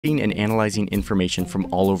and analyzing information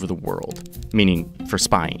from all over the world, meaning for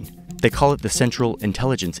spying. They call it the Central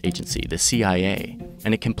Intelligence Agency, the CIA,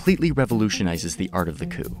 and it completely revolutionizes the art of the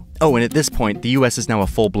coup. Oh, and at this point, the US is now a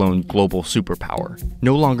full-blown global superpower,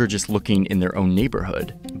 no longer just looking in their own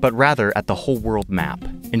neighborhood, but rather at the whole world map,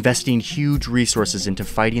 investing huge resources into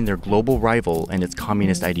fighting their global rival and its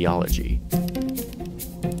communist ideology.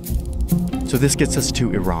 So this gets us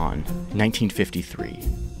to Iran,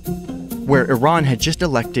 1953, where Iran had just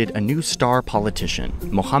elected a new star politician,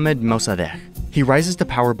 Mohammed Mossadegh. He rises to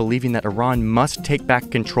power believing that Iran must take back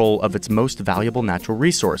control of its most valuable natural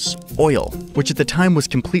resource, oil, which at the time was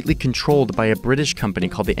completely controlled by a British company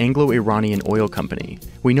called the Anglo-Iranian Oil Company.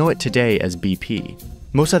 We know it today as BP.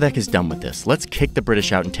 Mossadegh is done with this. Let's kick the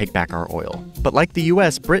British out and take back our oil. But like the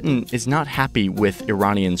US, Britain is not happy with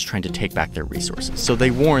Iranians trying to take back their resources. So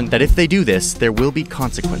they warn that if they do this, there will be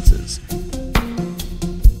consequences.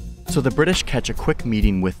 So the British catch a quick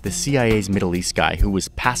meeting with the CIA's Middle East guy who was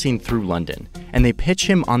passing through London, and they pitch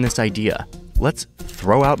him on this idea: let's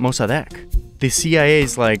throw out Mossadegh. The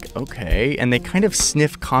CIA's like, okay, and they kind of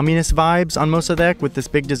sniff communist vibes on Mossadegh with this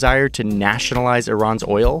big desire to nationalize Iran's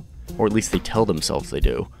oil, or at least they tell themselves they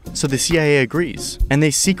do. So the CIA agrees, and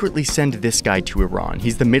they secretly send this guy to Iran.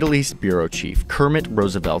 He's the Middle East bureau chief, Kermit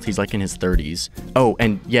Roosevelt. He's like in his 30s. Oh,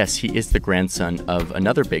 and yes, he is the grandson of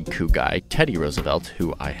another big coup guy, Teddy Roosevelt,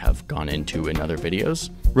 who I have gone into in other videos.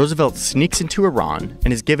 Roosevelt sneaks into Iran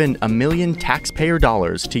and is given $1 million taxpayer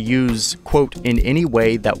dollars to use, quote, in any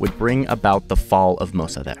way that would bring about the fall of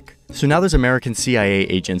Mossadegh. So now there's American CIA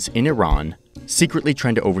agents in Iran secretly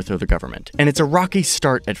trying to overthrow the government. And it's a rocky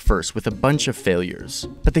start at first with a bunch of failures.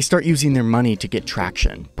 But they start using their money to get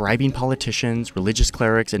traction, bribing politicians, religious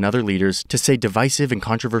clerics, and other leaders to say divisive and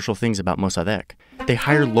controversial things about Mossadegh. They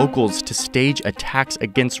hire locals to stage attacks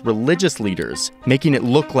against religious leaders, making it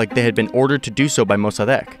look like they had been ordered to do so by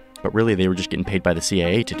Mossadegh. But really, they were just getting paid by the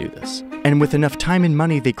CIA to do this. And with enough time and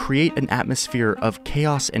money, they create an atmosphere of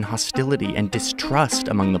chaos and hostility and distrust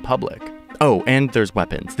among the public. Oh, and there's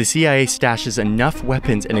weapons. The CIA stashes enough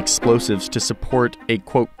weapons and explosives to support a,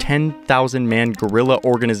 quote, 10,000-man guerrilla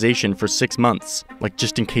organization for 6 months, like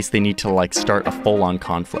just in case they need to, start a full-on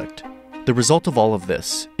conflict. The result of all of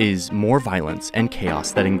this is more violence and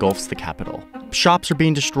chaos that engulfs the capital. Shops are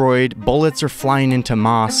being destroyed, bullets are flying into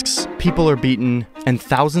mosques, people are beaten, and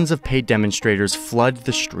thousands of paid demonstrators flood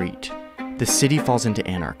the street. The city falls into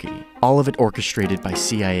anarchy, all of it orchestrated by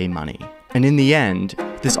CIA money. And in the end,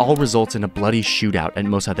 this all results in a bloody shootout at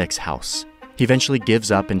Mossadegh's house. He eventually gives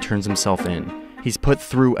up and turns himself in. He's put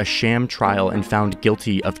through a sham trial and found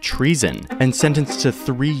guilty of treason, and sentenced to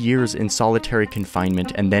 3 years in solitary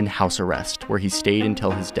confinement and then house arrest, where he stayed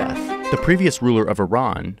until his death. The previous ruler of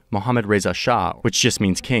Iran, Mohammad Reza Shah, which just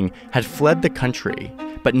means king, had fled the country.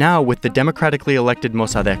 But now, with the democratically elected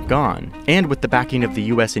Mossadegh gone, and with the backing of the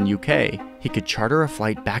US and UK, he could charter a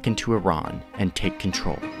flight back into Iran and take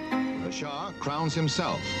control. The Shah crowns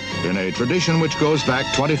himself in a tradition which goes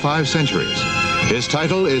back 25 centuries. His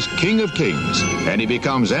title is King of Kings, and he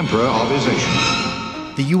becomes Emperor of his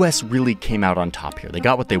nation. The US really came out on top here. They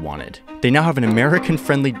got what they wanted. They now have an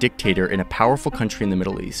American-friendly dictator in a powerful country in the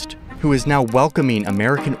Middle East, who is now welcoming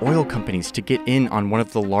American oil companies to get in on one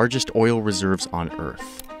of the largest oil reserves on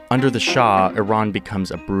Earth. Under the Shah, Iran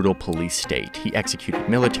becomes a brutal police state. He executed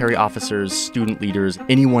military officers, student leaders,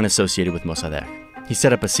 anyone associated with Mossadegh. He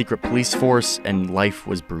set up a secret police force, and life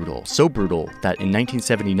was brutal. So brutal that in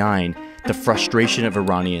 1979, the frustration of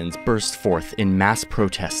Iranians burst forth in mass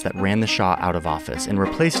protests that ran the Shah out of office and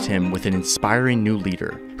replaced him with an inspiring new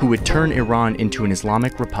leader who would turn Iran into an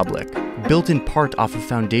Islamic republic, built in part off a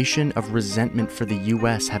foundation of resentment for the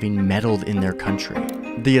US having meddled in their country.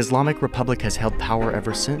 The Islamic Republic has held power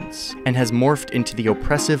ever since, and has morphed into the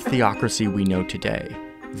oppressive theocracy we know today,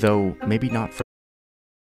 though maybe not for